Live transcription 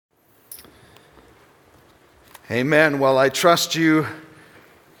Amen. Well, I trust you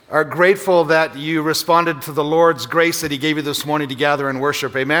are grateful that you responded to the Lord's grace that He gave you this morning to gather and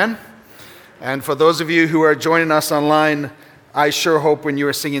worship. Amen. And for those of you who are joining us online, I sure hope when you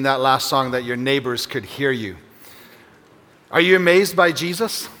were singing that last song that your neighbors could hear you. Are you amazed by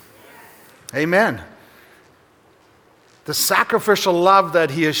Jesus? Amen. The sacrificial love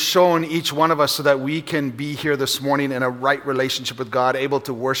that He has shown each one of us so that we can be here this morning in a right relationship with God, able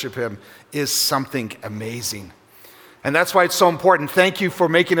to worship Him, is something amazing. And that's why it's so important. Thank you for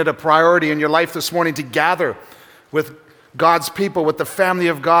making it a priority in your life this morning to gather with God's people, with the family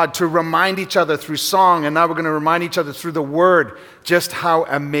of God, to remind each other through song, and now we're going to remind each other through the Word just how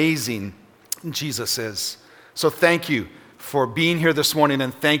amazing Jesus is. So thank you for being here this morning,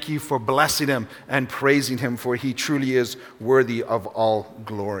 and thank you for blessing Him and praising Him, for He truly is worthy of all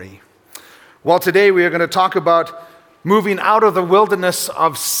glory. Well, today we are going to talk about moving out of the wilderness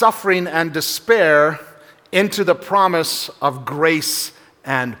of suffering and despair into the promise of grace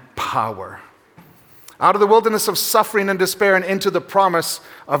and power. Out of the wilderness of suffering and despair and into the promise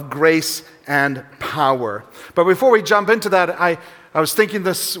of grace and power. But before we jump into that, I was thinking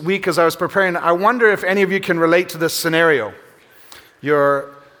this week as I was preparing, I wonder if any of you can relate to this scenario.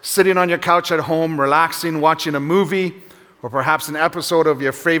 You're sitting on your couch at home, relaxing, watching a movie, or perhaps an episode of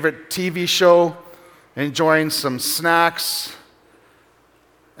your favorite TV show, enjoying some snacks,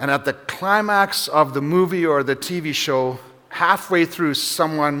 and at the climax of the movie or the TV show, halfway through,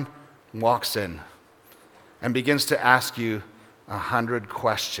 someone walks in and begins to ask you 100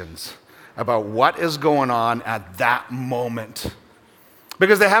 questions about what is going on at that moment.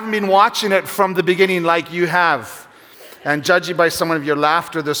 Because they haven't been watching it from the beginning like you have. And judging by some of your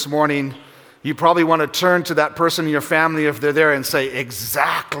laughter this morning, you probably want to turn to that person in your family if they're there and say,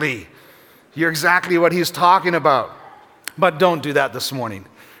 exactly, you're exactly what he's talking about. But don't do that this morning.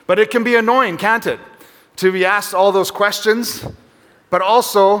 But it can be annoying, can't it? To be asked all those questions, but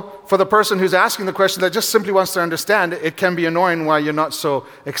also for the person who's asking the question that just simply wants to understand, it can be annoying while you're not so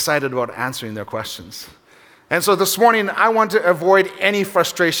excited about answering their questions. And so this morning, I want to avoid any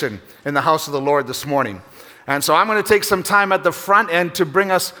frustration in the house of the Lord this morning. And so I'm going to take some time at the front end to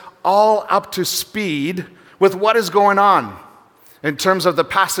bring us all up to speed with what is going on in terms of the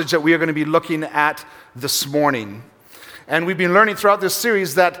passage that we are going to be looking at this morning. And we've been learning throughout this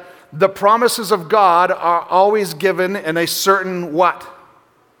series that the promises of God are always given in a certain what?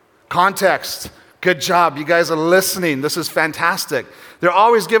 Context. Good job. You guys are listening. This is fantastic. They're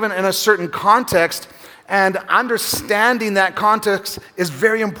always given in a certain context, and understanding that context is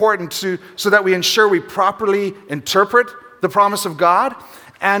very important so that we ensure we properly interpret the promise of God,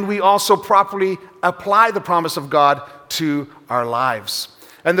 and we also properly apply the promise of God to our lives.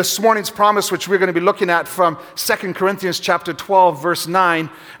 And this morning's promise, which we're going to be looking at from 2 Corinthians chapter 12, verse 9,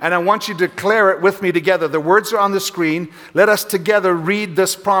 and I want you to declare it with me together. The words are on the screen. Let us together read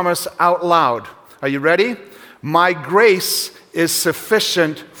this promise out loud. Are you ready? My grace is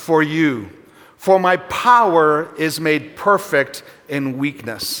sufficient for you, for my power is made perfect in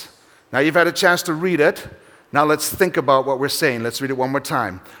weakness. Now you've had a chance to read it. Now let's think about what we're saying. Let's read it one more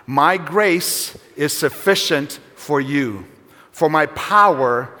time. My grace is sufficient for you, for my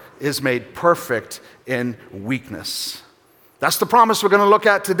power is made perfect in weakness. That's the promise we're going to look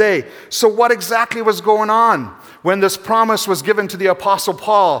at today. So what exactly was going on when this promise was given to the Apostle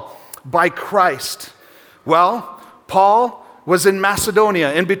Paul by Christ? Well, Paul was in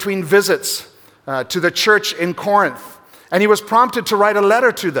Macedonia in between visits to the church in Corinth. And he was prompted to write a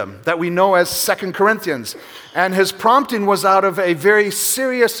letter to them that we know as 2 Corinthians. And his prompting was out of a very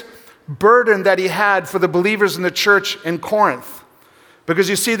serious burden that he had for the believers in the church in Corinth. Because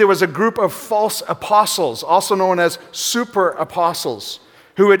you see, there was a group of false apostles, also known as super apostles,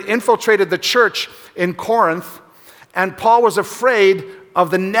 who had infiltrated the church in Corinth. And Paul was afraid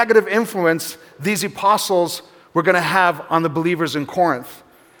of the negative influence these apostles were going to have on the believers in Corinth.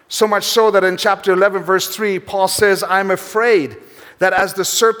 So much so that in chapter 11, verse 3, Paul says, I'm afraid that as the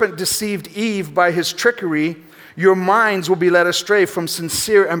serpent deceived Eve by his trickery, your minds will be led astray from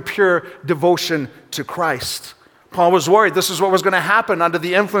sincere and pure devotion to Christ. Paul was worried this is what was going to happen under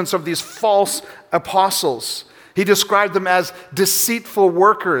the influence of these false apostles. He described them as deceitful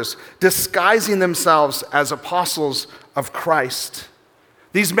workers, disguising themselves as apostles of Christ.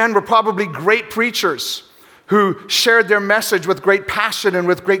 These men were probably great preachers who shared their message with great passion and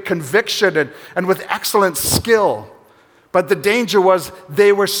with great conviction and with excellent skill. But the danger was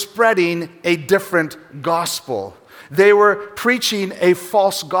they were spreading a different gospel. They were preaching a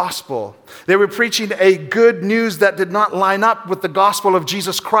false gospel. They were preaching a good news that did not line up with the gospel of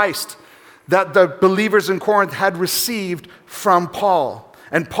Jesus Christ that the believers in Corinth had received from Paul.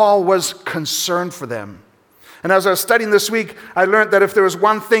 And Paul was concerned for them. And as I was studying this week, I learned that if there was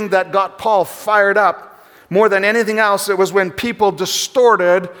one thing that got Paul fired up more than anything else, it was when people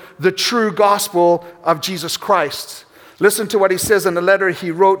distorted the true gospel of Jesus Christ. Listen to what he says in the letter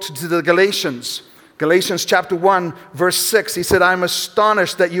he wrote to the Galatians. Galatians chapter 1, verse 6, he said, "I'm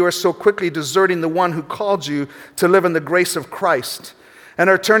astonished that you are so quickly deserting the one who called you to live in the grace of Christ and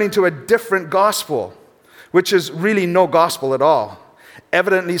are turning to a different gospel, which is really no gospel at all.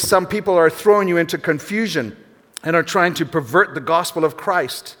 Evidently, some people are throwing you into confusion and are trying to pervert the gospel of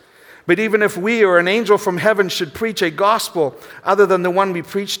Christ. But even if we or an angel from heaven should preach a gospel other than the one we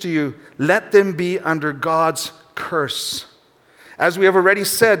preach to you, let them be under God's curse. As we have already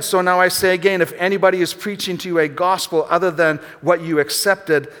said, so now I say again, if anybody is preaching to you a gospel other than what you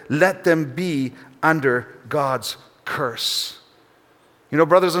accepted, let them be under God's curse." You know,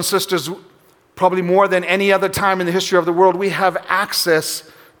 brothers and sisters, probably more than any other time in the history of the world, we have access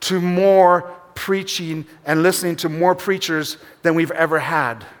to more preaching and listening to more preachers than we've ever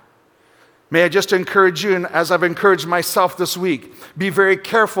had. May I just encourage you, and as I've encouraged myself this week, be very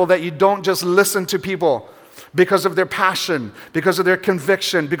careful that you don't just listen to people because of their passion, because of their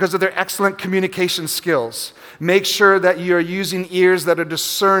conviction, because of their excellent communication skills. Make sure that you are using ears that are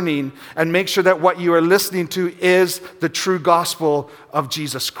discerning, and make sure that what you are listening to is the true gospel of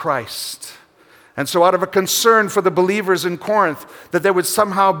Jesus Christ. And so out of a concern for the believers in Corinth, that they would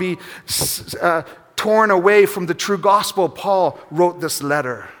somehow be torn away from the true gospel, Paul wrote this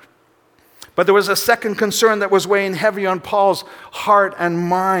letter. But there was a second concern that was weighing heavy on Paul's heart and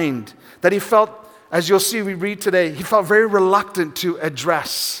mind, that he felt, as you'll see we read today, he felt very reluctant to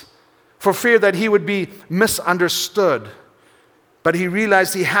address, for fear that he would be misunderstood. But he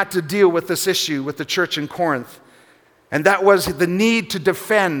realized he had to deal with this issue with the church in Corinth, and that was the need to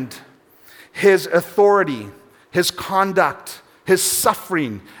defend his authority, his conduct, his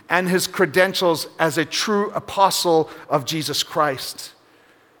suffering, and his credentials as a true apostle of Jesus Christ.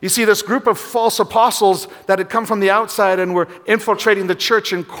 You see, this group of false apostles that had come from the outside and were infiltrating the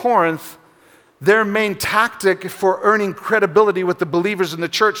church in Corinth, their main tactic for earning credibility with the believers in the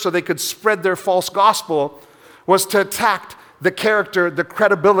church so they could spread their false gospel was to attack the character, the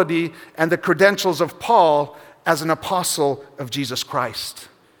credibility, and the credentials of Paul as an apostle of Jesus Christ.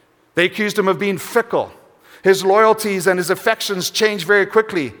 They accused him of being fickle. His loyalties and his affections changed very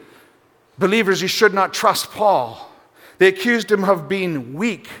quickly. Believers, you should not trust Paul. They accused him of being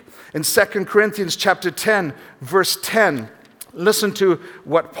weak. In 2 Corinthians chapter 10, verse 10, listen to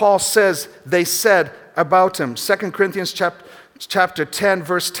what Paul says they said about him. 2 Corinthians chapter 10,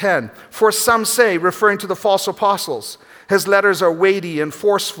 verse 10. "For some say," referring to the false apostles, "his letters are weighty and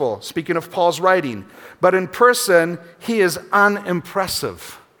forceful," speaking of Paul's writing, "but in person he is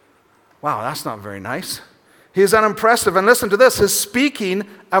unimpressive." Wow, that's not very nice. He is unimpressive. And listen to this, his speaking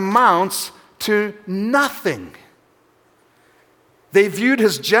amounts to nothing. They viewed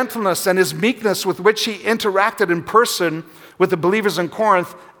his gentleness and his meekness with which he interacted in person with the believers in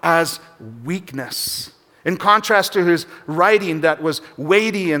Corinth as weakness. In contrast to his writing that was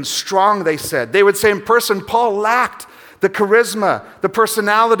weighty and strong, they said. They would say in person, Paul lacked the charisma, the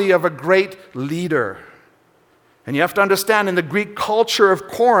personality of a great leader. And you have to understand, in the Greek culture of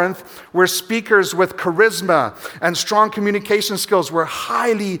Corinth, where speakers with charisma and strong communication skills were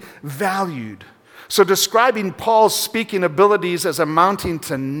highly valued. So describing Paul's speaking abilities as amounting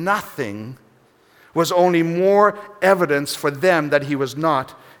to nothing was only more evidence for them that he was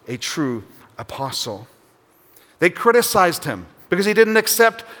not a true apostle. They criticized him because he didn't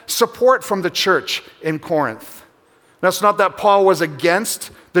accept support from the church in Corinth. Now, it's not that Paul was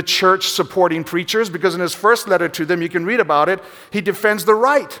against the church supporting preachers, because in his first letter to them, you can read about it, he defends the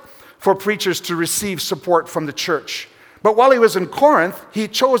right for preachers to receive support from the church. But while he was in Corinth, he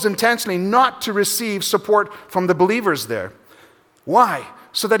chose intentionally not to receive support from the believers there. Why?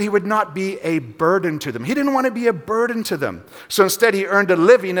 So that he would not be a burden to them. He didn't want to be a burden to them. So instead, he earned a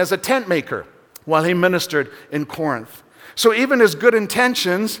living as a tent maker while he ministered in Corinth. So even his good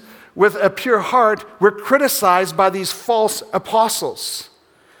intentions with a pure heart were criticized by these false apostles.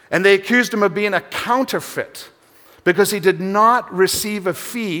 And they accused him of being a counterfeit because he did not receive a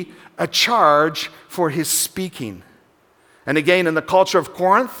fee, a charge for his speaking. And again, in the culture of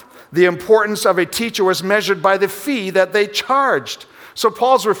Corinth, the importance of a teacher was measured by the fee that they charged. So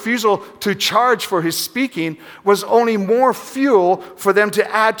Paul's refusal to charge for his speaking was only more fuel for them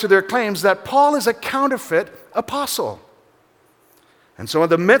to add to their claims that Paul is a counterfeit apostle. And so in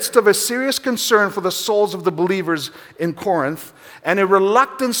the midst of a serious concern for the souls of the believers in Corinth and a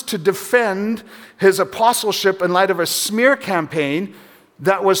reluctance to defend his apostleship in light of a smear campaign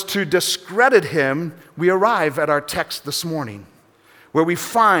that was to discredit him, we arrive at our text this morning, where we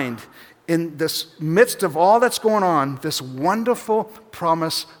find in this midst of all that's going on, this wonderful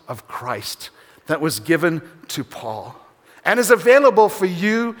promise of Christ that was given to Paul and is available for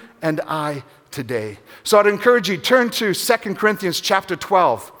you and I today. So I'd encourage you, turn to 2 Corinthians chapter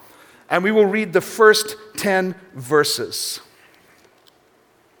 12, and we will read the first 10 verses.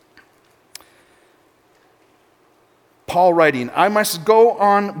 Paul writing, I must go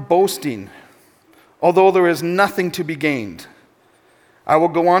on boasting, although there is nothing to be gained. I will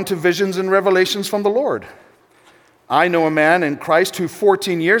go on to visions and revelations from the Lord. I know a man in Christ who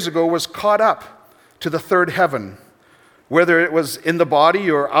 14 years ago was caught up to the third heaven. Whether it was in the body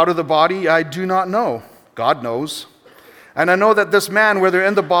or out of the body, I do not know. God knows. And I know that this man, whether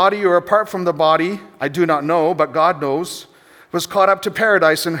in the body or apart from the body, I do not know, but God knows, was caught up to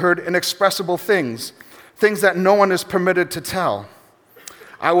paradise and heard inexpressible things, things that no one is permitted to tell.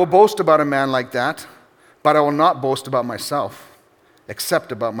 I will boast about a man like that, but I will not boast about myself,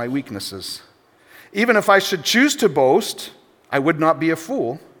 except about my weaknesses. Even if I should choose to boast, I would not be a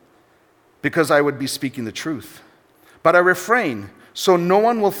fool, because I would be speaking the truth. But I refrain, so no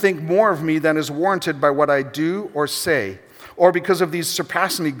one will think more of me than is warranted by what I do or say, or because of these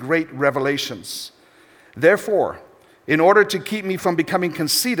surpassingly great revelations. Therefore, in order to keep me from becoming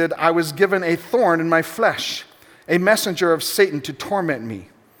conceited, I was given a thorn in my flesh, a messenger of Satan to torment me.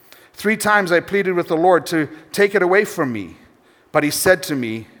 3 times I pleaded with the Lord to take it away from me. But he said to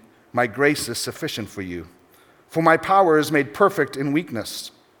me, my grace is sufficient for you, for my power is made perfect in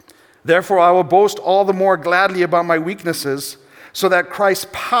weakness. Therefore I will boast all the more gladly about my weaknesses, so that Christ's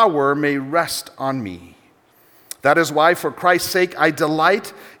power may rest on me. That is why, for Christ's sake, I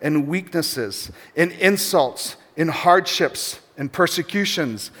delight in weaknesses, in insults, in hardships, in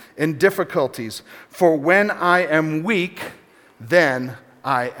persecutions, in difficulties. For when I am weak, then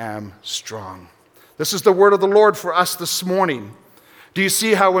I am strong. This is the word of the Lord for us this morning. Do you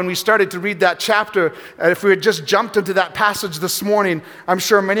see how when we started to read that chapter, if we had just jumped into that passage this morning, I'm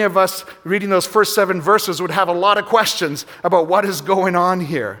sure many of us reading those first 7 verses would have a lot of questions about what is going on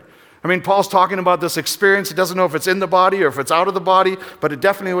here. I mean, Paul's talking about this experience. He doesn't know if it's in the body or if it's out of the body, but it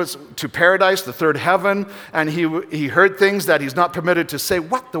definitely was to paradise, the third heaven, and he heard things that he's not permitted to say.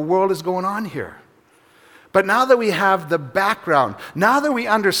 What the world is going on here? But now that we have the background, now that we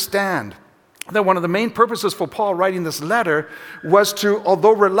understand that one of the main purposes for Paul writing this letter was to,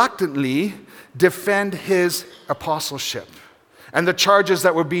 although reluctantly, defend his apostleship and the charges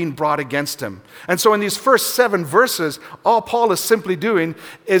that were being brought against him. And so in these first 7 verses, all Paul is simply doing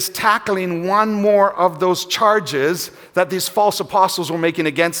is tackling one more of those charges that these false apostles were making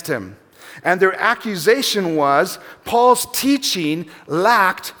against him. And their accusation was Paul's teaching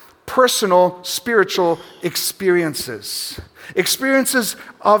lacked personal spiritual experiences. Experiences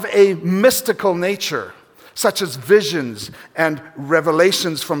of a mystical nature, such as visions and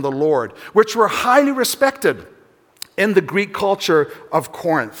revelations from the Lord, which were highly respected in the Greek culture of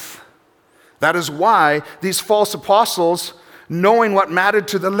Corinth. That is why these false apostles, knowing what mattered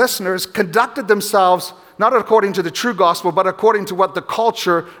to the listeners, conducted themselves not according to the true gospel, but according to what the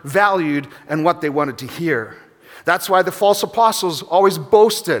culture valued and what they wanted to hear. That's why the false apostles always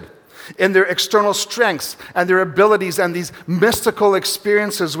boasted in their external strengths and their abilities and these mystical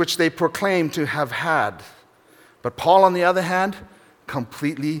experiences which they proclaimed to have had. But Paul, on the other hand,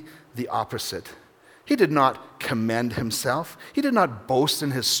 completely the opposite. He did not commend himself. He did not boast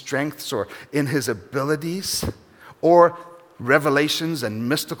in his strengths or in his abilities or revelations and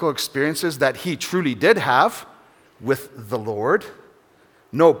mystical experiences that he truly did have with the Lord.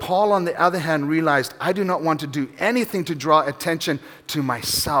 No, Paul, on the other hand, realized, I do not want to do anything to draw attention to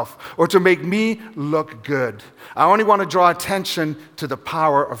myself or to make me look good. I only want to draw attention to the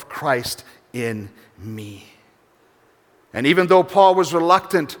power of Christ in me. And even though Paul was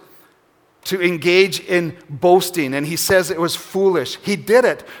reluctant to engage in boasting, and he says it was foolish, he did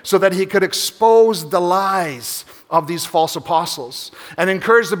it so that he could expose the lies of these false apostles and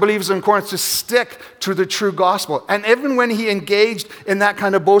encourage the believers in Corinth to stick to the true gospel. And even when he engaged in that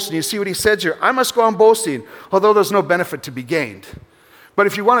kind of boasting, you see what he says here, I must go on boasting, although there's no benefit to be gained. But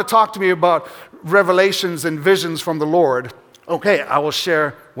if you want to talk to me about revelations and visions from the Lord, okay, I will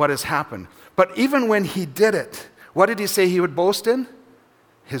share what has happened. But even when he did it, what did he say he would boast in?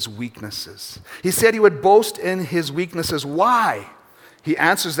 His weaknesses. He said he would boast in his weaknesses. Why? He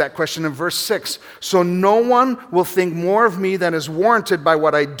answers that question in verse 6. So no one will think more of me than is warranted by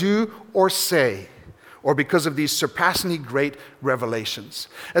what I do or say, or because of these surpassingly great revelations.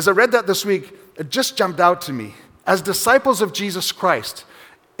 As I read that this week, it just jumped out to me. As disciples of Jesus Christ,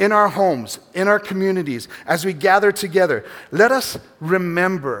 in our homes, in our communities, as we gather together, let us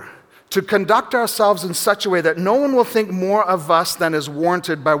remember to conduct ourselves in such a way that no one will think more of us than is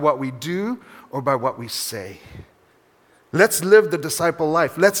warranted by what we do or by what we say. Let's live the disciple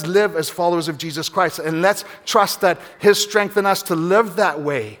life. Let's live as followers of Jesus Christ, and let's trust that His strength in us to live that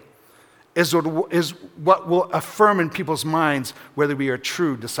way is what will affirm in people's minds whether we are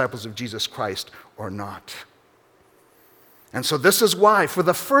true disciples of Jesus Christ or not. And so this is why, for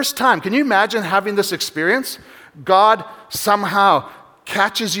the first time, can you imagine having this experience? God somehow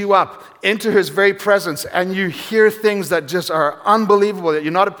catches you up into His very presence, and you hear things that just are unbelievable that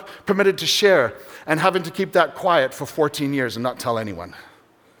you're not permitted to share, and having to keep that quiet for 14 years and not tell anyone.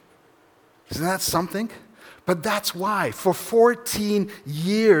 Isn't that something? But that's why, for 14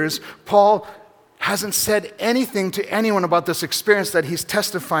 years, Paul hasn't said anything to anyone about this experience that he's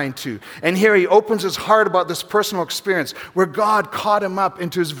testifying to. And here he opens his heart about this personal experience where God caught him up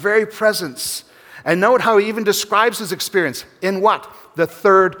into His very presence. And note how he even describes his experience. In what? The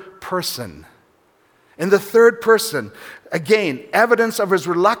third person. In the third person. Again, evidence of his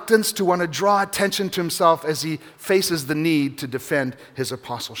reluctance to want to draw attention to himself as he faces the need to defend his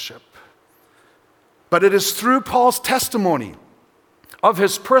apostleship. But it is through Paul's testimony of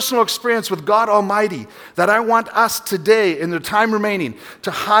his personal experience with God Almighty that I want us today, in the time remaining, to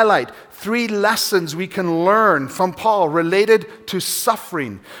highlight 3 lessons we can learn from Paul related to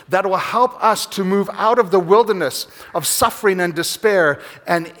suffering that will help us to move out of the wilderness of suffering and despair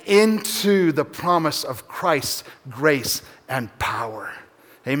and into the promise of Christ's grace and power.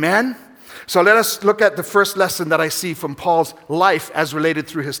 Amen? So let us look at the first lesson that I see from Paul's life as related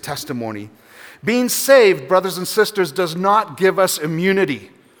through his testimony. Being saved, brothers and sisters, does not give us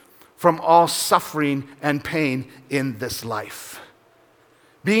immunity from all suffering and pain in this life.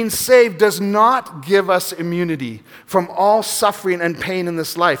 Being saved does not give us immunity from all suffering and pain in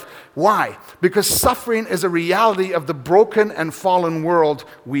this life. Why? Because suffering is a reality of the broken and fallen world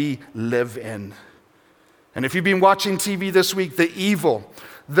we live in. And if you've been watching TV this week, the evil,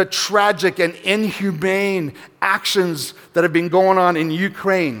 the tragic and inhumane actions that have been going on in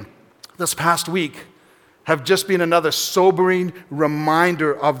Ukraine this past week have just been another sobering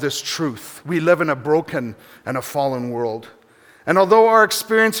reminder of this truth. We live in a broken and a fallen world. And although our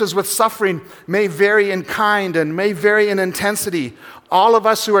experiences with suffering may vary in kind and may vary in intensity, all of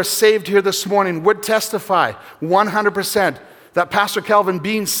us who are saved here this morning would testify 100% that Pastor Kelvin,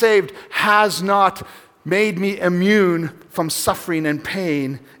 being saved, has not made me immune from suffering and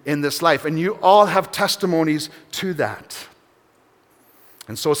pain in this life. And you all have testimonies to that.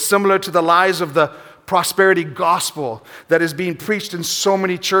 And so similar to the lies of the prosperity gospel that is being preached in so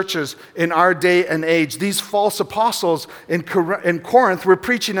many churches in our day and age, these false apostles in Corinth were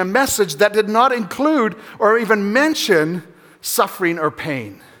preaching a message that did not include or even mention suffering or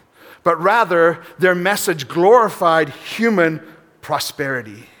pain, but rather their message glorified human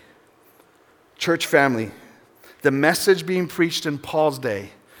prosperity. Church family, the message being preached in Paul's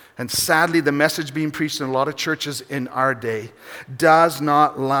day, and sadly, the message being preached in a lot of churches in our day, does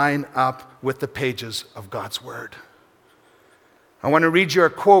not line up with the pages of God's Word. I want to read you a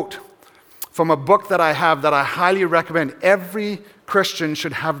quote from a book that I have that I highly recommend. Every Christian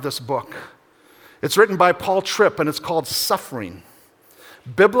should have this book. It's written by Paul Tripp, and it's called Suffering: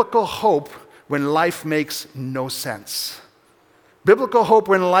 Biblical Hope When Life Makes No Sense. Biblical hope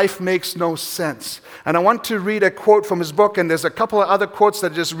when life makes no sense. And I want to read a quote from his book, and there's a couple of other quotes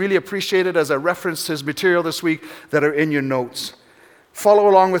that I just really appreciated as I referenced his material this week that are in your notes. Follow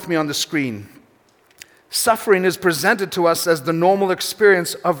along with me on the screen. Suffering is presented to us as the normal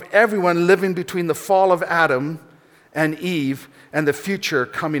experience of everyone living between the fall of Adam and Eve and the future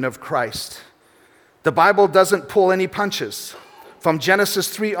coming of Christ. The Bible doesn't pull any punches. From Genesis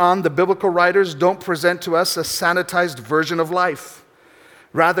 3 on, the biblical writers don't present to us a sanitized version of life.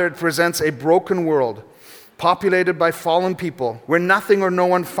 Rather, it presents a broken world populated by fallen people where nothing or no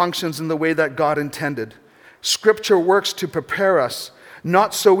one functions in the way that God intended. Scripture works to prepare us,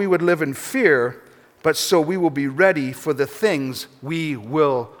 not so we would live in fear, but so we will be ready for the things we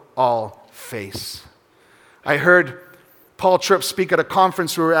will all face. I heard Paul Tripp speak at a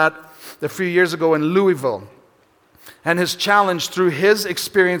conference we were at a few years ago in Louisville. And his challenge through his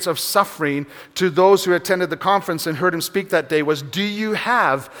experience of suffering to those who attended the conference and heard him speak that day was, do you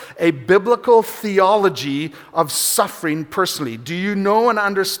have a biblical theology of suffering personally? Do you know and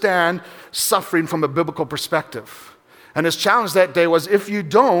understand suffering from a biblical perspective? And his challenge that day was, if you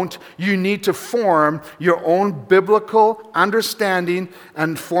don't, you need to form your own biblical understanding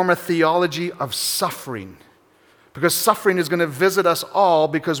and form a theology of suffering. Because suffering is going to visit us all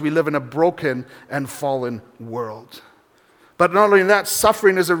because we live in a broken and fallen world. But not only that,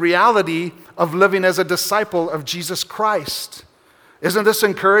 suffering is a reality of living as a disciple of Jesus Christ. Isn't this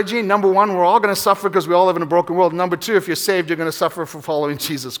encouraging? Number one, we're all going to suffer because we all live in a broken world. Number two, if you're saved, you're going to suffer for following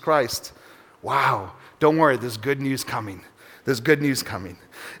Jesus Christ. Wow. Don't worry, there's good news coming. There's good news coming.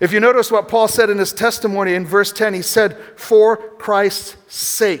 If you notice what Paul said in his testimony in verse 10, he said, for Christ's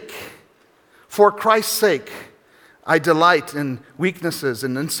sake. For Christ's sake, I delight in weaknesses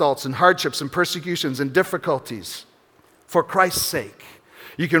and insults and hardships and persecutions and difficulties. For Christ's sake.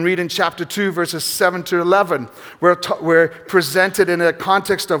 You can read in chapter 2, verses 7 to 11, where we're presented in a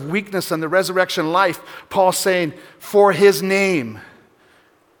context of weakness and the resurrection life. Paul saying, for his name.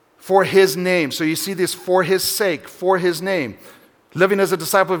 For his name. So you see this, for his sake, for his name. Living as a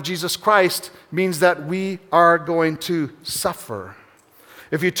disciple of Jesus Christ means that we are going to suffer.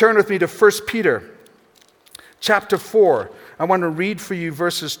 If you turn with me to 1 Peter chapter 4, I want to read for you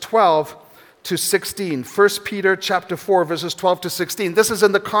verses 12 to 16. 1 Peter chapter 4, verses 12 to 16. This is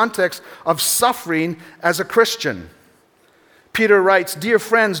in the context of suffering as a Christian. Peter writes, dear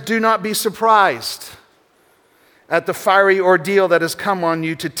friends, do not be surprised at the fiery ordeal that has come on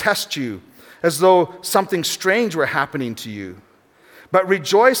you to test you, as though something strange were happening to you. But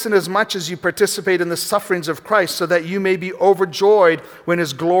rejoice inasmuch as you participate in the sufferings of Christ, so that you may be overjoyed when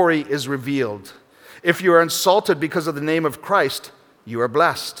his glory is revealed. If you are insulted because of the name of Christ, you are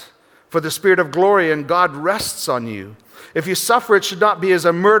blessed. For the Spirit of glory and God rests on you. If you suffer, it should not be as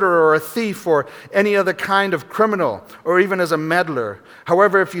a murderer or a thief or any other kind of criminal or even as a meddler.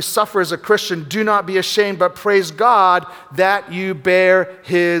 However, if you suffer as a Christian, do not be ashamed, but praise God that you bear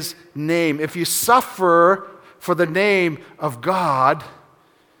his name. If you suffer for the name of God,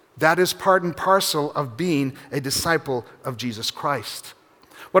 that is part and parcel of being a disciple of Jesus Christ.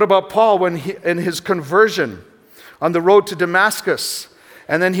 What about Paul when in his conversion on the road to Damascus?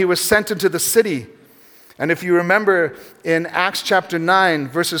 And then he was sent into the city. And if you remember in Acts chapter 9,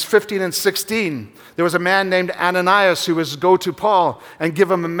 verses 15 and 16, there was a man named Ananias who was to go to Paul and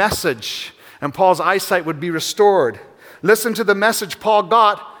give him a message. And Paul's eyesight would be restored. Listen to the message Paul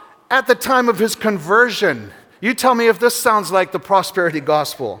got at the time of his conversion. You tell me if this sounds like the prosperity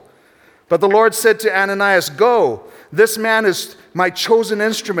gospel. But the Lord said to Ananias, go, this man is my chosen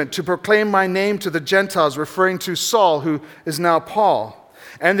instrument to proclaim my name to the Gentiles, referring to Saul, who is now Paul,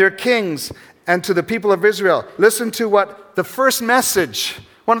 and their kings, and to the people of Israel. Listen to what the first message,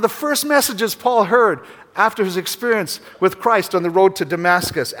 one of the first messages Paul heard after his experience with Christ on the road to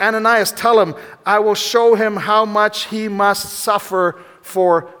Damascus. Ananias, tell him, I will show him how much he must suffer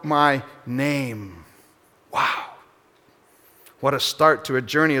for my name. Wow. What a start to a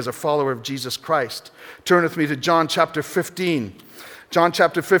journey as a follower of Jesus Christ. Turn with me to John chapter 15. John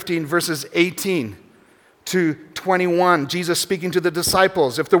chapter 15, verses 18 to 21. Jesus speaking to the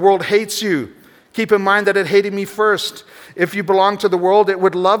disciples. If the world hates you, keep in mind that it hated me first. If you belong to the world, it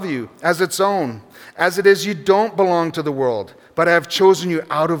would love you as its own. As it is, you don't belong to the world, but I have chosen you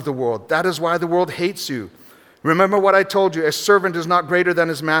out of the world. That is why the world hates you. Remember what I told you, a servant is not greater than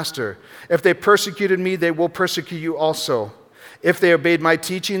his master. If they persecuted me, they will persecute you also. If they obeyed my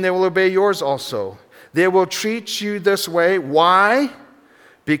teaching, they will obey yours also. They will treat you this way. Why?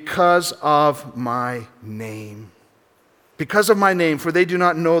 Because of my name. Because of my name, for they do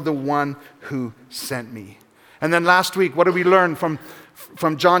not know the one who sent me. And then last week, what did we learn from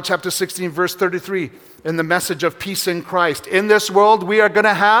John chapter 16, verse 33, in the message of peace in Christ? In this world, we are going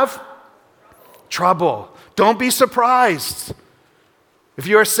to have trouble. Don't be surprised. If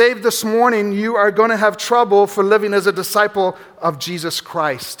you are saved this morning, you are going to have trouble for living as a disciple of Jesus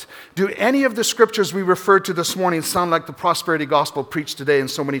Christ. Do any of the scriptures we referred to this morning sound like the prosperity gospel preached today in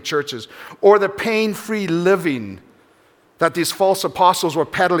so many churches? Or the pain-free living that these false apostles were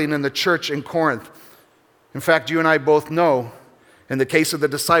peddling in the church in Corinth? In fact, you and I both know, in the case of the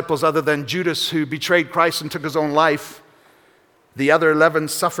disciples, other than Judas, who betrayed Christ and took his own life, the other 11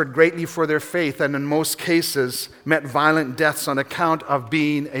 suffered greatly for their faith and in most cases met violent deaths on account of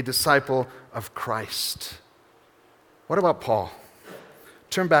being a disciple of Christ. What about Paul?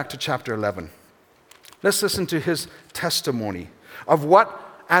 Turn back to chapter 11. Let's listen to his testimony of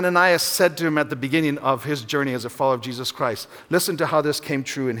what Ananias said to him at the beginning of his journey as a follower of Jesus Christ. Listen to how this came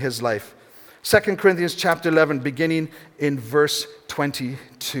true in his life. 2 Corinthians chapter 11, beginning in verse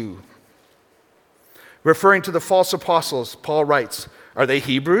 22. Referring to the false apostles, Paul writes, are they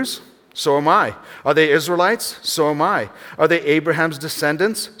Hebrews? So am I. Are they Israelites? So am I. Are they Abraham's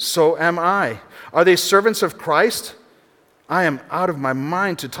descendants? So am I. Are they servants of Christ? I am out of my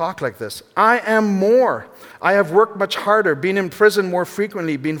mind to talk like this. I am more. I have worked much harder, been in prison more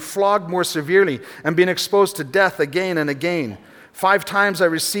frequently, been flogged more severely, and been exposed to death again and again. 5 times I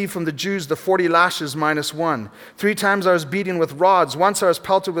received from the Jews the 40 lashes minus 1. 3 times I was beaten with rods. Once I was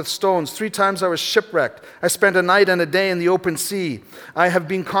pelted with stones. 3 times I was shipwrecked. I spent a night and a day in the open sea. I have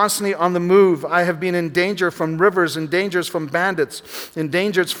been constantly on the move. I have been in danger from rivers, in dangers from bandits, in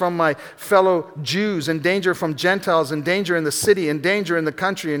dangers from my fellow Jews, in danger from Gentiles, in danger in the city, in danger in the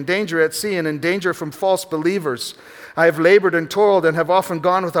country, in danger at sea, and in danger from false believers. I have labored and toiled and have often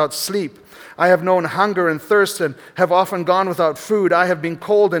gone without sleep. I have known hunger and thirst and have often gone without food. I have been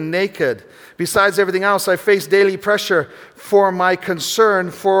cold and naked. Besides everything else, I face daily pressure for my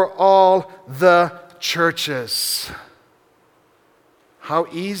concern for all the churches. How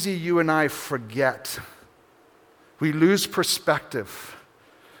easy you and I forget. We lose perspective.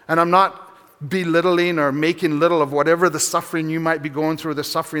 And I'm not belittling or making little of whatever the suffering you might be going through, the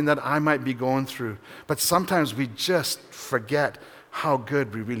suffering that I might be going through. But sometimes we just forget how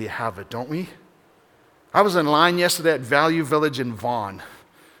good we really have it, don't we? I was in line yesterday at Value Village in Vaughan.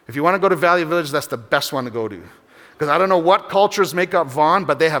 If you want to go to Value Village, that's the best one to go to. Because I don't know what cultures make up Vaughan,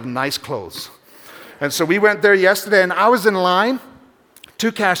 but they have nice clothes. And so we went there yesterday, and I was in line,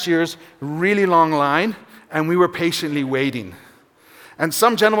 2 cashiers, really long line, and we were patiently waiting. And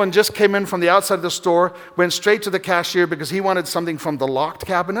some gentleman just came in from the outside of the store, went straight to the cashier because he wanted something from the locked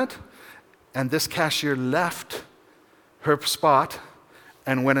cabinet, and this cashier left her spot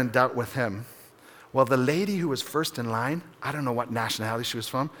and went and dealt with him. Well, the lady who was first in line, I don't know what nationality she was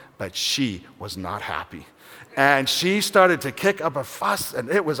from, but she was not happy. And she started to kick up a fuss,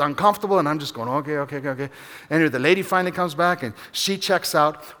 and it was uncomfortable, and I'm just going, okay. Anyway, the lady finally comes back, and she checks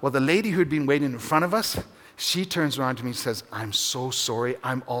out. Well, the lady who'd been waiting in front of us, she turns around to me and says, "I'm so sorry,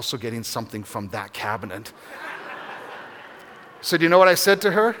 I'm also getting something from that cabinet." So do you know what I said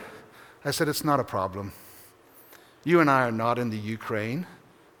to her? I said, "It's not a problem. You and I are not in the Ukraine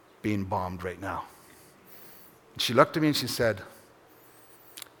being bombed right now." And she looked at me and she said,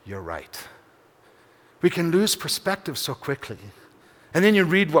 "You're right." We can lose perspective so quickly. And then you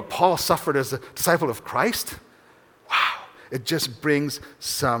read what Paul suffered as a disciple of Christ. Wow, it just brings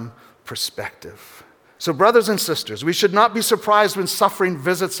some perspective. So brothers and sisters, we should not be surprised when suffering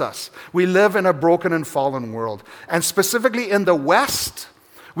visits us. We live in a broken and fallen world. And specifically in the West,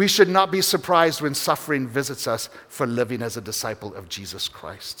 we should not be surprised when suffering visits us for living as a disciple of Jesus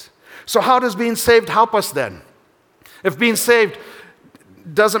Christ. So how does being saved help us then? If being saved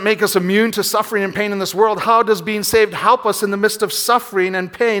doesn't make us immune to suffering and pain in this world, how does being saved help us in the midst of suffering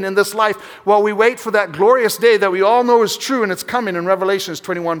and pain in this life while we wait for that glorious day that we all know is true and it's coming in Revelation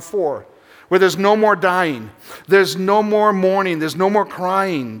 21:4, where there's no more dying, there's no more mourning, there's no more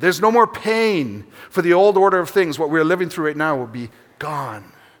crying, there's no more pain, for the old order of things, what we're living through right now, will be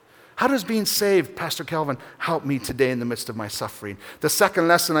gone. How does being saved, Pastor Kelvin, help me today in the midst of my suffering? The second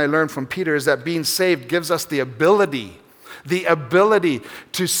lesson I learned from Peter is that being saved gives us the ability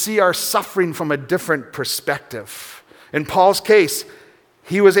to see our suffering from a different perspective. In Paul's case,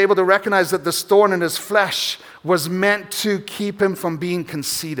 he was able to recognize that the thorn in his flesh was meant to keep him from being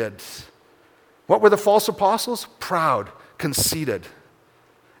conceited. What were the false apostles? Proud, conceited.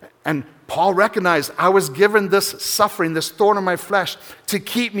 And Paul recognized, I was given this suffering, this thorn in my flesh, to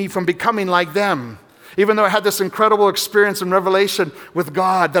keep me from becoming like them. Even though I had this incredible experience in Revelation with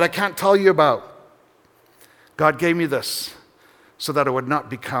God that I can't tell you about. God gave me this so that I would not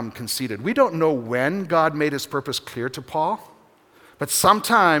become conceited. We don't know when God made his purpose clear to Paul, but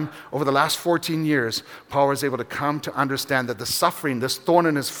sometime over the last 14 years, Paul was able to come to understand that the suffering, this thorn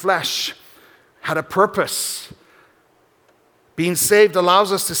in his flesh, had a purpose. Being saved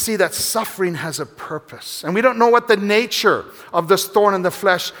allows us to see that suffering has a purpose. And we don't know what the nature of this thorn in the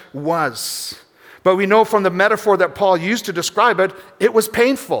flesh was. But we know from the metaphor that Paul used to describe it, it was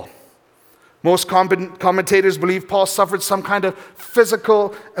painful. Most commentators believe Paul suffered some kind of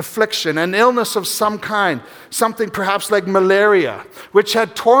physical affliction, an illness of some kind, something perhaps like malaria, which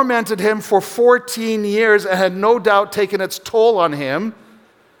had tormented him for 14 years and had no doubt taken its toll on him.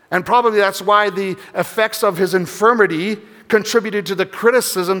 And probably that's why the effects of his infirmity contributed to the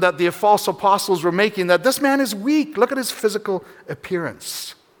criticism that the false apostles were making, that this man is weak. Look at his physical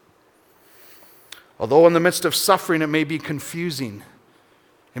appearance. Although in the midst of suffering, it may be confusing.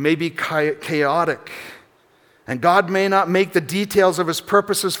 It may be chaotic. And God may not make the details of his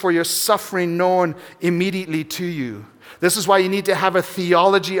purposes for your suffering known immediately to you. This is why you need to have a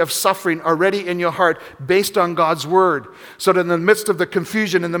theology of suffering already in your heart based on God's word. So that in the midst of the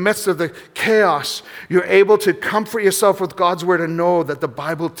confusion, in the midst of the chaos, you're able to comfort yourself with God's word and know that the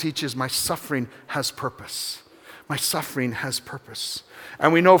Bible teaches my suffering has purpose. My suffering has purpose.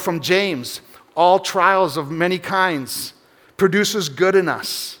 And we know from James, all trials of many kinds produces good in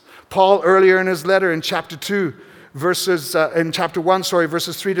us. Paul, earlier in his letter in chapter 2, in chapter 1,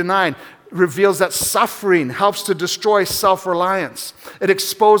 verses 3 to 9, reveals that suffering helps to destroy self-reliance. It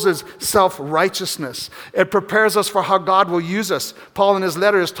exposes self-righteousness. It prepares us for how God will use us. Paul in his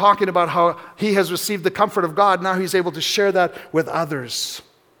letter is talking about how he has received the comfort of God. Now he's able to share that with others.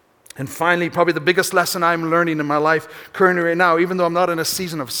 And finally, probably the biggest lesson I'm learning in my life currently right now, even though I'm not in a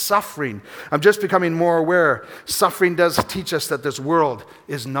season of suffering, I'm just becoming more aware. Suffering does teach us that this world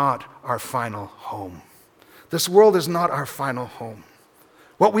is not our final home. This world is not our final home.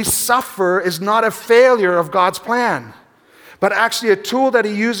 What we suffer is not a failure of God's plan, but actually a tool that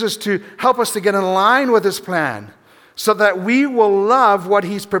he uses to help us to get in line with his plan so that we will love what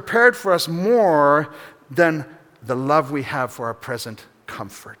he's prepared for us more than the love we have for our present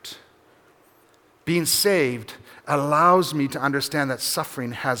comfort. Being saved allows me to understand that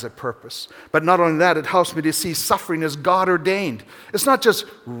suffering has a purpose. But not only that, it helps me to see suffering as God ordained. It's not just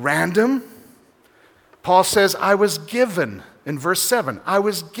random. Paul says, I was given, in verse 7, I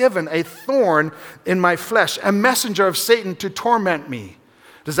was given a thorn in my flesh, a messenger of Satan to torment me.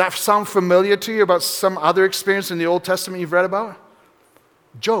 Does that sound familiar to you about some other experience in the Old Testament you've read about?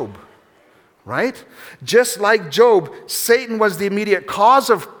 Job, right? Just like Job, Satan was the immediate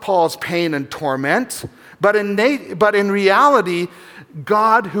cause of Paul's pain and torment, but in reality,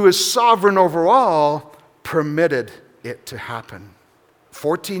 God, who is sovereign over all, permitted it to happen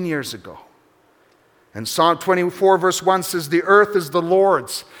 14 years ago. And Psalm 24 verse 1 says, the earth is the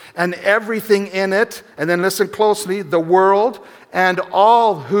Lord's and everything in it, and then listen closely, the world and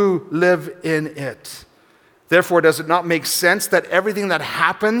all who live in it. Therefore, does it not make sense that everything that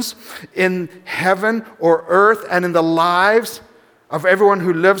happens in heaven or earth and in the lives of everyone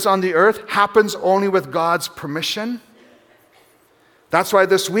who lives on the earth happens only with God's permission? That's why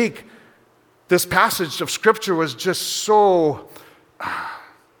this week, this passage of Scripture was just so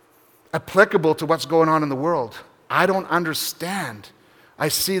applicable to what's going on in the world. I don't understand. I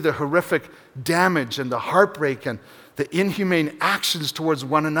see the horrific damage and the heartbreak and the inhumane actions towards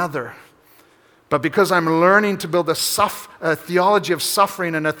one another. But because I'm learning to build a theology of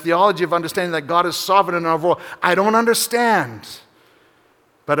suffering and a theology of understanding that God is sovereign in our world, I don't understand.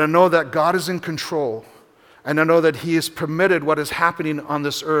 But I know that God is in control. And I know that he has permitted what is happening on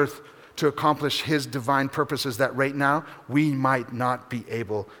this earth to accomplish his divine purposes that right now we might not be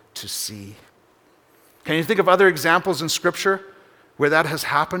able to see. Can you think of other examples in Scripture where that has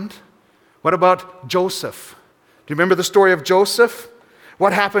happened? What about Joseph? Do you remember the story of Joseph?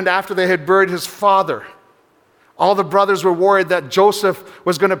 What happened after they had buried his father? All the brothers were worried that Joseph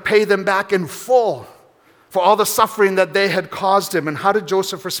was going to pay them back in full for all the suffering that they had caused him. And how did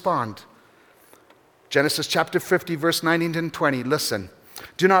Joseph respond? Genesis chapter 50, verse 19 and 20. Listen.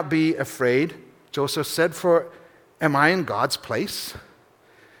 Do not be afraid, Joseph said, for am I in God's place?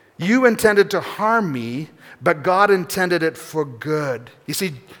 You intended to harm me, but God intended it for good. You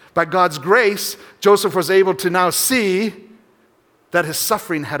see, by God's grace, Joseph was able to now see that his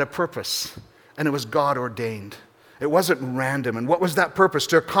suffering had a purpose, and it was God ordained. It wasn't random. And what was that purpose?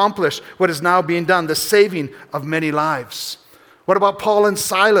 To accomplish what is now being done, the saving of many lives. What about Paul and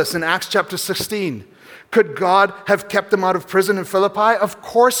Silas in Acts chapter 16? Could God have kept them out of prison in Philippi? Of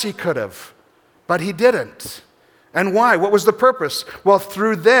course he could have, but he didn't. And why? What was the purpose? Well,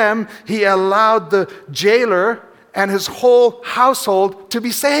 through them, he allowed the jailer and his whole household to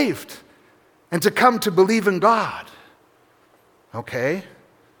be saved and to come to believe in God. Okay,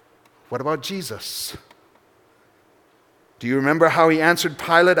 what about Jesus? Do you remember how he answered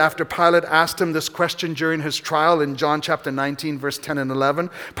Pilate after Pilate asked him this question during his trial in John chapter 19, verse 10 and 11?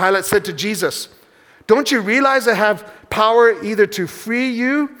 Pilate said to Jesus, don't you realize I have power either to free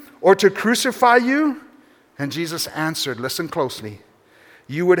you or to crucify you? And Jesus answered, listen closely,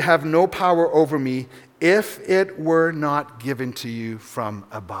 you would have no power over me if it were not given to you from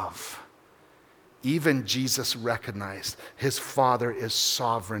above. Even Jesus recognized his Father is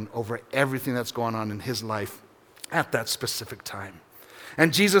sovereign over everything that's going on in his life at that specific time.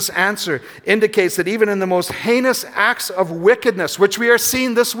 And Jesus' answer indicates that even in the most heinous acts of wickedness, which we are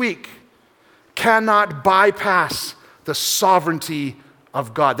seeing this week, cannot bypass the sovereignty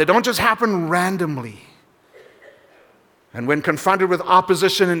of God. They don't just happen randomly. And when confronted with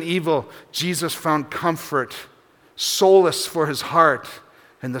opposition and evil, Jesus found comfort, solace for his heart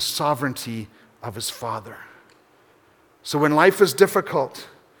in the sovereignty of his Father. So when life is difficult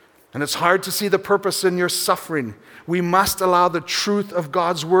and it's hard to see the purpose in your suffering, we must allow the truth of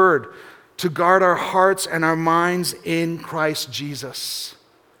God's word to guard our hearts and our minds in Christ Jesus.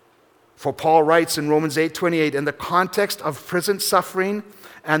 For Paul writes in Romans 8:28, in the context of present suffering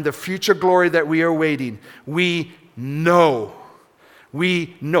and the future glory that we are awaiting, we know.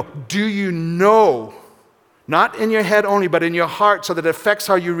 Do you know Not in your head only, but in your heart, so that it affects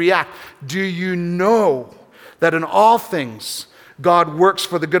how you react. Do you know that in all things God works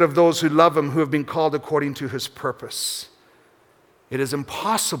for the good of those who love him, who have been called according to his purpose? It is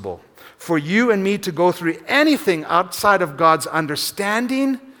impossible for you and me to go through anything outside of God's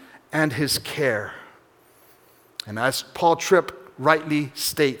understanding and his care. And as Paul Tripp rightly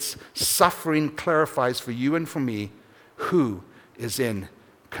states, suffering clarifies for you and for me who is in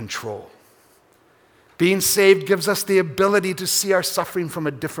control. Being saved gives us the ability to see our suffering from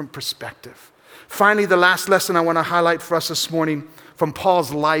a different perspective. Finally, the last lesson I want to highlight for us this morning from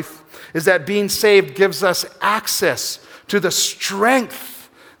Paul's life is that being saved gives us access to the strength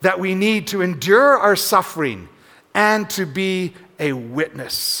that we need to endure our suffering and to be a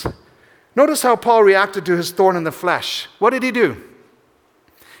witness. Notice how Paul reacted to his thorn in the flesh. What did he do?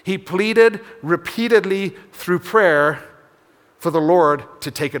 He pleaded repeatedly through prayer for the Lord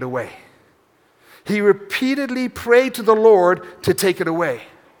to take it away. He repeatedly prayed to the Lord to take it away.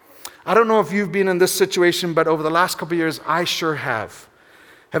 I don't know if you've been in this situation, but over the last couple of years, I sure have.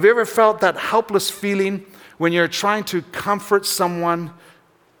 Have you ever felt that helpless feeling when you're trying to comfort someone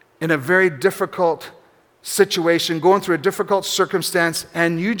in a very difficult situation, going through a difficult circumstance,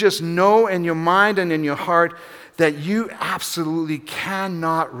 and you just know in your mind and in your heart that you absolutely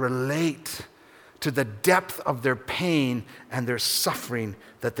cannot relate to the depth of their pain and their suffering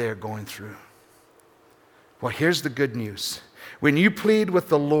that they are going through? Well, here's the good news. When you plead with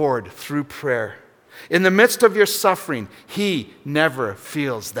the Lord through prayer, in the midst of your suffering, he never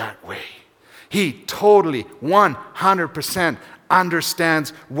feels that way. He totally, 100% understands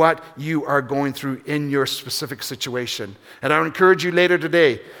what you are going through in your specific situation. And I would encourage you later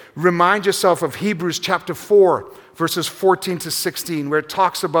today, remind yourself of Hebrews chapter 4, verses 14 to 16, where it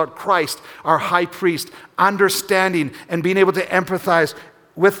talks about Christ, our high priest, understanding and being able to empathize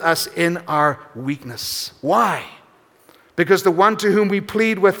with us in our weakness. Why? Because the one to whom we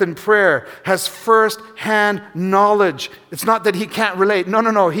plead with in prayer has first-hand knowledge. It's not that he can't relate.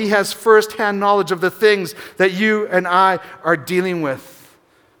 No. He has first-hand knowledge of the things that you and I are dealing with.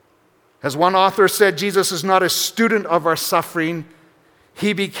 As one author said, Jesus is not a student of our suffering.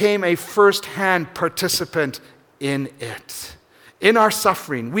 He became a first-hand participant in it. In our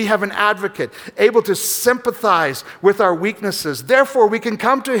suffering, we have an advocate able to sympathize with our weaknesses. Therefore, we can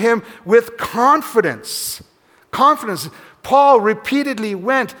come to him with confidence. Confidence. Paul repeatedly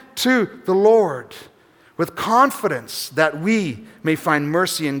went to the Lord with confidence that we may find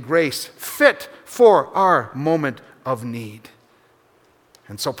mercy and grace fit for our moment of need.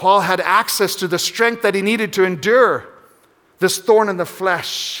 And so Paul had access to the strength that he needed to endure this thorn in the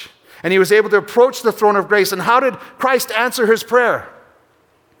flesh. And he was able to approach the throne of grace. And how did Christ answer his prayer?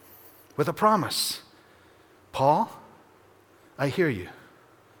 With a promise. Paul, I hear you.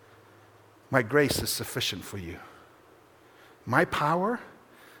 My grace is sufficient for you. My power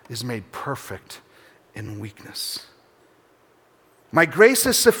is made perfect in weakness. My grace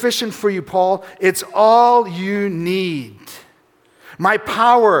is sufficient for you, Paul. It's all you need. My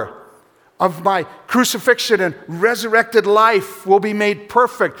power of my crucifixion and resurrected life will be made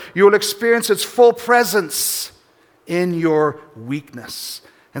perfect. You will experience its full presence in your weakness.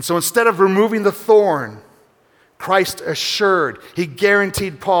 And so instead of removing the thorn, Christ assured, he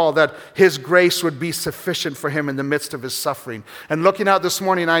guaranteed Paul that his grace would be sufficient for him in the midst of his suffering. And looking out this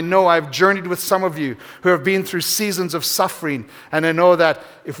morning, I know I've journeyed with some of you who have been through seasons of suffering. And I know that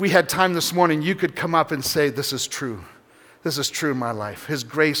if we had time this morning, you could come up and say, this is true. This is true in my life. His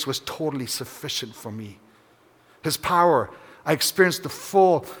grace was totally sufficient for me. His power, I experienced the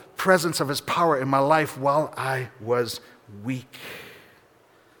full presence of his power in my life while I was weak.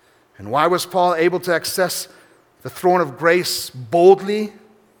 And why was Paul able to access the throne of grace boldly?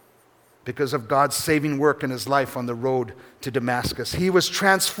 Because of God's saving work in his life on the road to Damascus. He was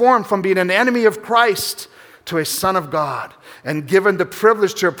transformed from being an enemy of Christ to a son of God and given the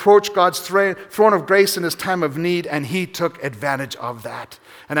privilege to approach God's throne of grace in his time of need, and he took advantage of that.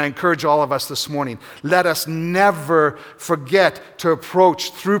 And I encourage all of us this morning, let us never forget to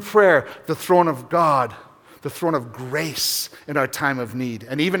approach through prayer the throne of God, the throne of grace in our time of need.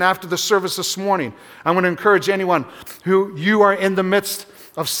 And even after the service this morning, I'm going to encourage anyone who you are in the midst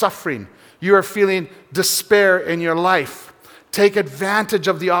of suffering, you are feeling despair in your life, take advantage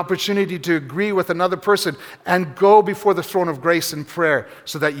of the opportunity to agree with another person and go before the throne of grace in prayer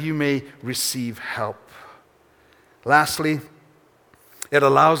so that you may receive help. Lastly, it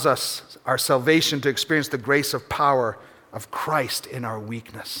allows us, our salvation, to experience the grace of power of Christ in our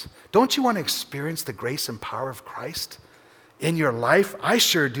weakness. Don't you want to experience the grace and power of Christ in your life? I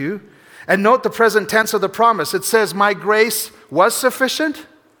sure do. And note the present tense of the promise. It says, my grace was sufficient.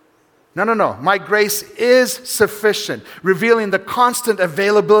 No. My grace is sufficient, revealing the constant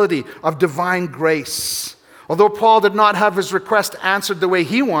availability of divine grace. Although Paul did not have his request answered the way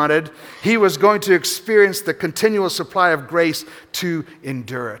he wanted, he was going to experience the continual supply of grace to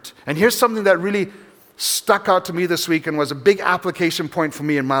endure it. And here's something that really stuck out to me this week and was a big application point for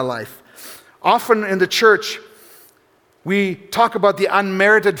me in my life. Often in the church, we talk about the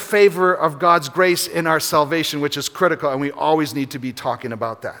unmerited favor of God's grace in our salvation, which is critical, and we always need to be talking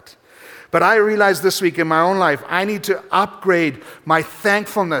about that. But I realized this week in my own life, I need to upgrade my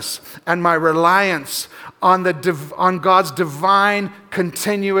thankfulness and my reliance on God's divine,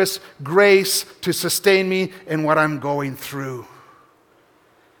 continuous grace to sustain me in what I'm going through.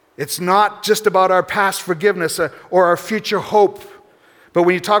 It's not just about our past forgiveness or our future hope. But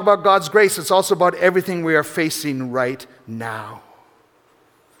when you talk about God's grace, it's also about everything we are facing right now.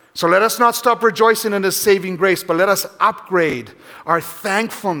 So let us not stop rejoicing in His saving grace, but let us upgrade our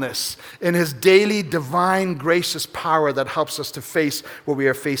thankfulness in His daily, divine, gracious power that helps us to face what we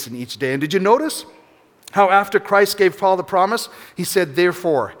are facing each day. And did you notice how after Christ gave Paul the promise, he said,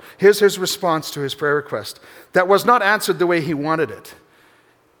 therefore, here's his response to his prayer request. That was not answered the way he wanted it.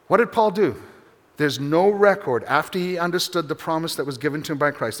 What did Paul do? There's no record, after he understood the promise that was given to him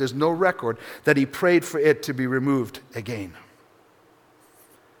by Christ, there's no record that he prayed for it to be removed again.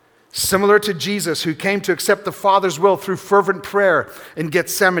 Similar to Jesus, who came to accept the Father's will through fervent prayer in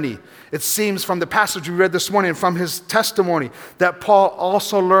Gethsemane, it seems from the passage we read this morning, from his testimony, that Paul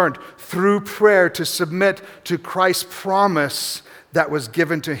also learned through prayer to submit to Christ's promise that was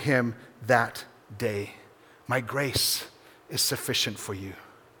given to him that day. My grace is sufficient for you.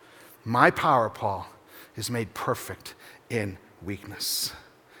 My power, Paul, is made perfect in weakness.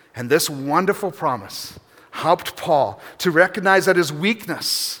 And this wonderful promise helped Paul to recognize that his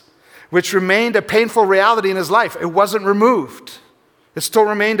weakness, which remained a painful reality in his life, it wasn't removed. It still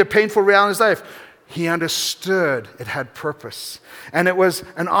remained a painful reality in his life. He understood it had purpose. And it was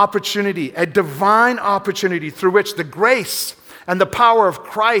an opportunity, a divine opportunity through which the grace and the power of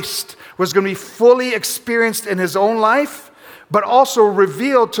Christ was going to be fully experienced in his own life, but also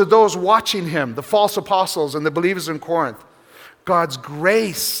revealed to those watching him, the false apostles and the believers in Corinth. God's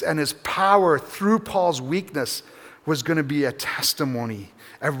grace and his power through Paul's weakness was going to be a testimony,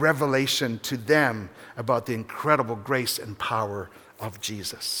 a revelation to them about the incredible grace and power of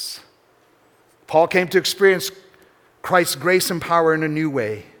Jesus. Paul came to experience Christ's grace and power in a new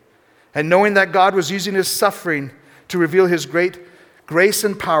way. And knowing that God was using his suffering to reveal his great grace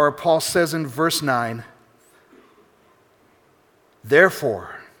and power, Paul says in verse 9,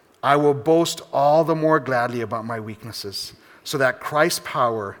 therefore, I will boast all the more gladly about my weaknesses, so that Christ's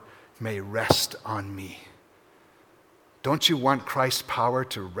power may rest on me. Don't you want Christ's power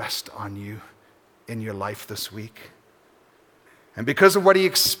to rest on you in your life this week? And because of what he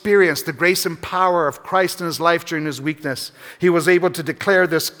experienced, the grace and power of Christ in his life during his weakness, he was able to declare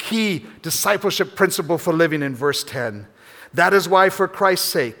this key discipleship principle for living in verse 10. That is why, for Christ's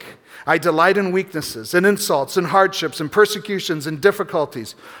sake, I delight in weaknesses, in insults, in hardships, in persecutions, in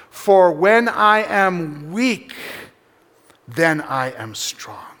difficulties. For when I am weak, then I am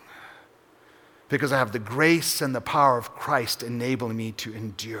strong. Because I have the grace and the power of Christ enabling me to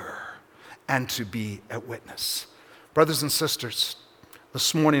endure and to be a witness. Brothers and sisters,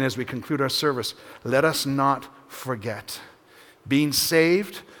 this morning as we conclude our service, let us not forget, being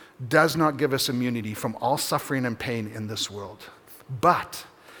saved does not give us immunity from all suffering and pain in this world. But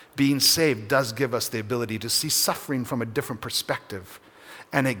being saved does give us the ability to see suffering from a different perspective.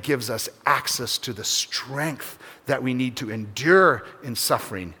 And it gives us access to the strength that we need to endure in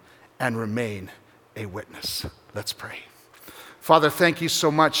suffering and remain a witness. Let's pray. Father, thank you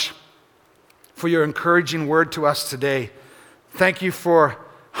so much for your encouraging word to us today. Thank you for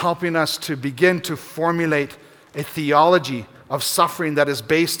helping us to begin to formulate a theology of suffering that is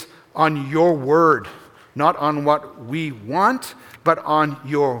based on your word, not on what we want, but on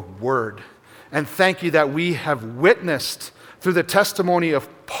your word. And thank you that we have witnessed through the testimony of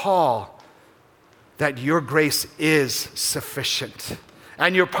Paul that your grace is sufficient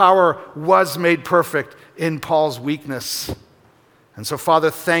and your power was made perfect in Paul's weakness. And so, Father,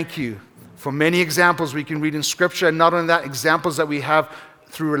 thank you for many examples we can read in Scripture, and not only that, examples that we have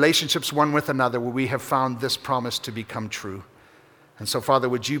through relationships one with another where we have found this promise to become true. And so, Father,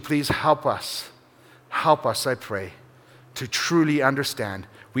 would you please help us, I pray, to truly understand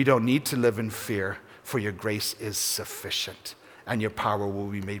we don't need to live in fear, for your grace is sufficient, and your power will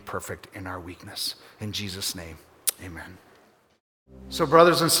be made perfect in our weakness. In Jesus' name, amen. So,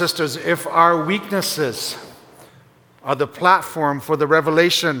 brothers and sisters, if our weaknesses are the platform for the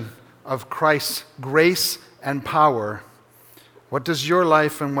revelation of Christ's grace and power, What does your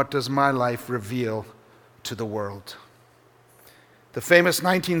life and what does my life reveal to the world? The famous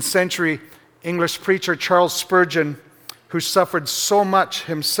 19th century English preacher Charles Spurgeon, who suffered so much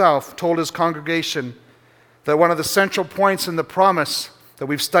himself, told his congregation that one of the central points in the promise that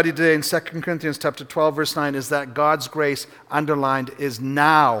we've studied today in 2 Corinthians chapter 12, verse 9, is that God's grace, underlined, is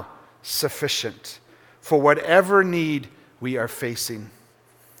now sufficient for whatever need we are facing.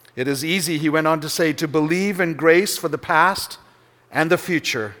 It is easy, he went on to say, to believe in grace for the past and the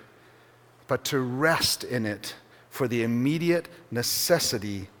future, but to rest in it for the immediate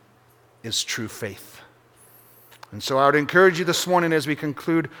necessity is true faith. And so I would encourage you this morning as we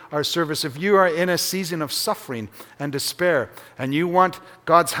conclude our service, if you are in a season of suffering and despair and you want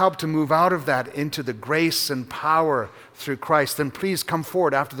God's help to move out of that into the grace and power through Christ, then please come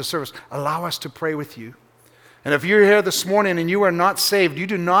forward after the service. Allow us to pray with you. And if you're here this morning and you are not saved, you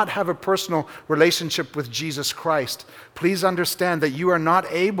do not have a personal relationship with Jesus Christ, please understand that you are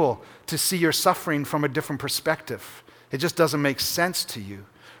not able to see your suffering from a different perspective. It just doesn't make sense to you.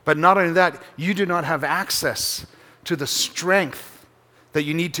 But not only that, you do not have access to the strength that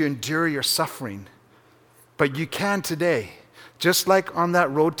you need to endure your suffering. But you can today, just like on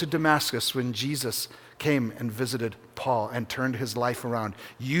that road to Damascus when Jesus came and visited Paul and turned his life around.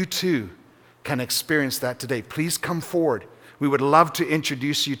 You too can experience that today. Please come forward. We would love to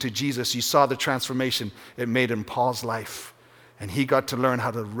introduce you to Jesus. You saw the transformation it made in Paul's life. And he got to learn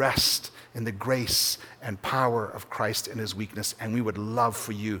how to rest in the grace and power of Christ in his weakness. And we would love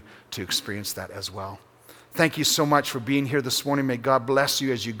for you to experience that as well. Thank you so much for being here this morning. May God bless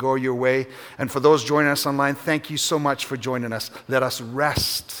you as you go your way. And for those joining us online, thank you so much for joining us. Let us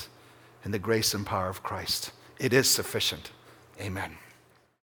rest in the grace and power of Christ. It is sufficient. Amen.